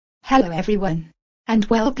Hello everyone, and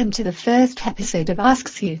welcome to the first episode of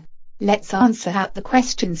Asks You. Let's answer out the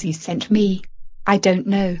questions you sent me. I don't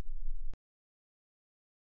know.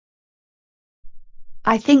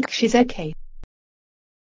 I think she's okay.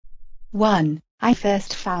 1. I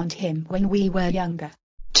first found him when we were younger.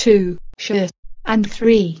 2. Sure. And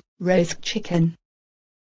 3. Roast chicken.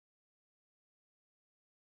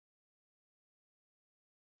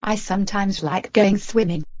 I sometimes like going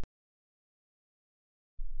swimming.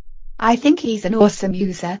 I think he's an awesome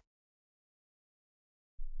user.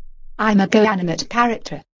 I'm a GoAnimate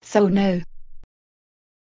character, so no.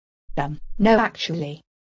 No actually.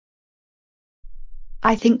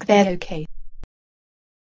 I think they're okay.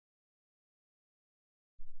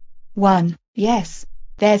 1. Yes,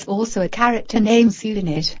 there's also a character named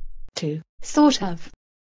Sunit. 2. Sort of.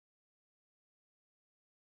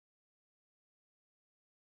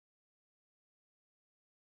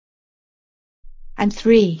 And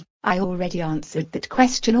 3. I already answered that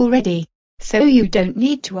question already, so you don't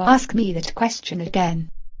need to ask me that question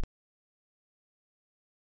again.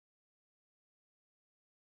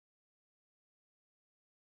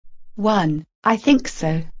 One, I think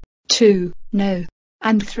so. 2, no.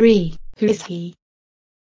 And 3, who is he?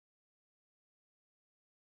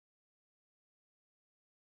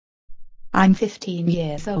 I'm 15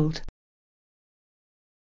 years old.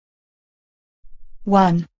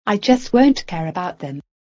 1, I just won't care about them.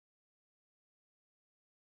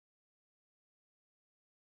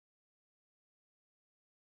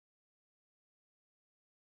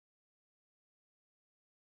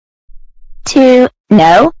 2,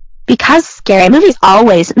 no, because scary movies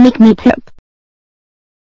always make me poop.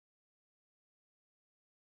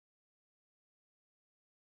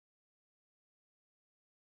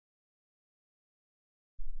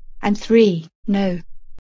 And 3, no.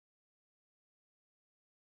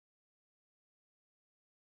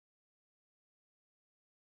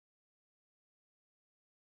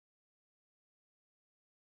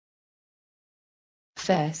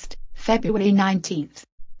 First, February 19th.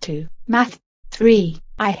 2, math. 3,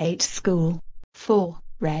 I hate school. 4,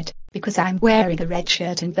 red, because I'm wearing a red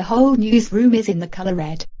shirt and the whole newsroom is in the color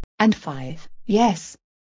red. And 5, yes.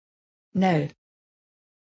 No.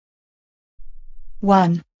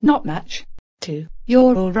 1, not much. 2,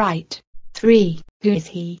 you're all right. 3, who is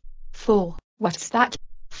he? 4, what's that?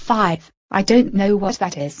 5, I don't know what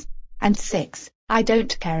that is. And 6, I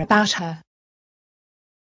don't care about her.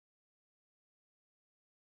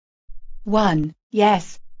 1,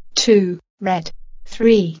 yes. 2, red.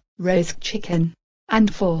 3, roast chicken.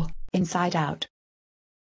 And 4, inside out.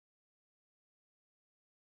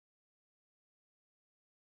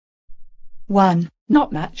 One,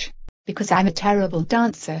 not much, because I'm a terrible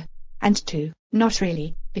dancer. And 2, not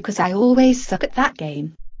really, because I always suck at that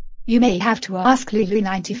game. You may have to ask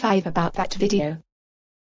Lulu95 about that video.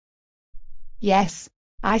 Yes,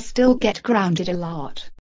 I still get grounded a lot.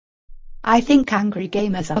 I think angry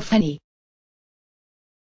gamers are funny.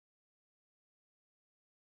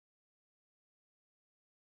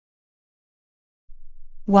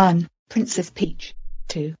 One, Princess Peach.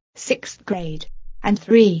 2, 6th grade. And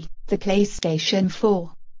 3, the PlayStation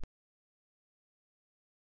 4.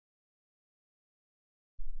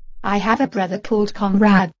 I have a brother called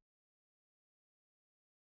Conrad.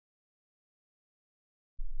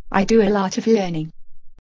 I do a lot of learning.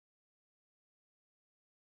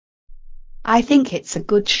 I think it's a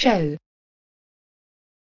good show.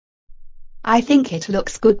 I think it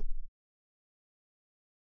looks good.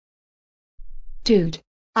 Dude,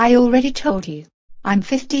 I already told you. I'm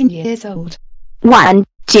 15 years old. 1,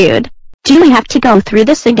 dude, do we have to go through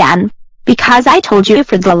this again? Because I told you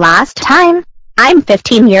for the last time, I'm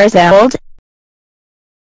 15 years old.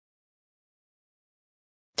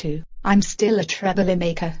 2, I'm still a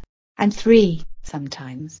troublemaker. And 3,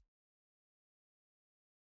 sometimes.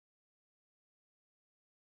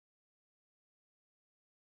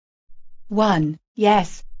 One,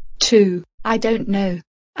 yes. 2, I don't know.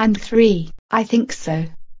 And 3, I think so.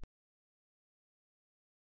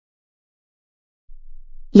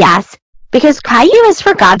 Yes, because Caillou is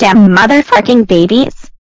for goddamn motherfucking babies.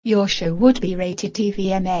 Your show would be rated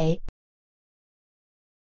TVMA.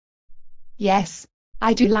 Yes,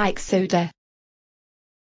 I do like soda.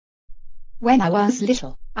 When I was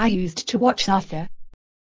little, I used to watch Arthur.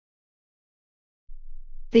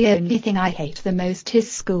 The only thing I hate the most is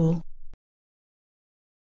school.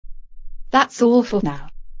 That's all for now.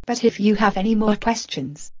 But if you have any more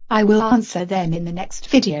questions, I will answer them in the next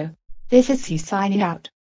video. This is you signing out.